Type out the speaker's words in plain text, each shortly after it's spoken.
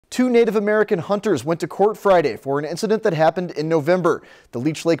Two Native American hunters went to court Friday for an incident that happened in November. The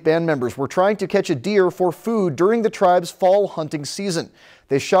Leech Lake band members were trying to catch a deer for food during the tribe's fall hunting season.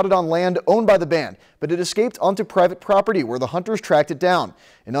 They shot it on land owned by the band, but it escaped onto private property where the hunters tracked it down.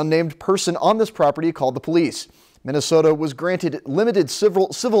 An unnamed person on this property called the police. Minnesota was granted limited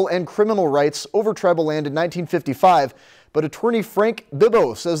civil and criminal rights over tribal land in 1955, but attorney Frank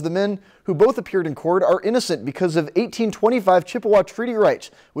Bibbo says the men who both appeared in court are innocent because of 1825 Chippewa treaty rights,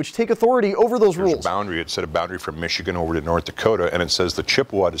 which take authority over those rules. There's a boundary. It set a boundary from Michigan over to North Dakota, and it says the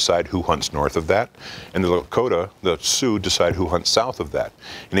Chippewa decide who hunts north of that, and the Lakota, the Sioux, decide who hunts south of that.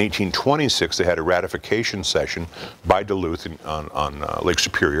 In 1826, they had a ratification session by Duluth on Lake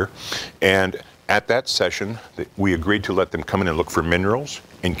Superior, and at that session, we agreed to let them come in and look for minerals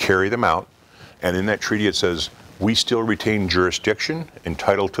and carry them out. And in that treaty, it says, we still retain jurisdiction and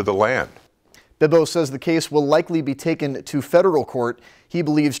title to the land. Bibbo says the case will likely be taken to federal court. He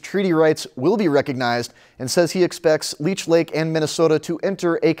believes treaty rights will be recognized and says he expects Leech Lake and Minnesota to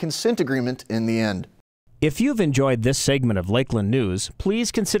enter a consent agreement in the end. If you've enjoyed this segment of Lakeland News, please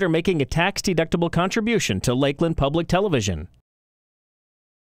consider making a tax-deductible contribution to Lakeland Public Television.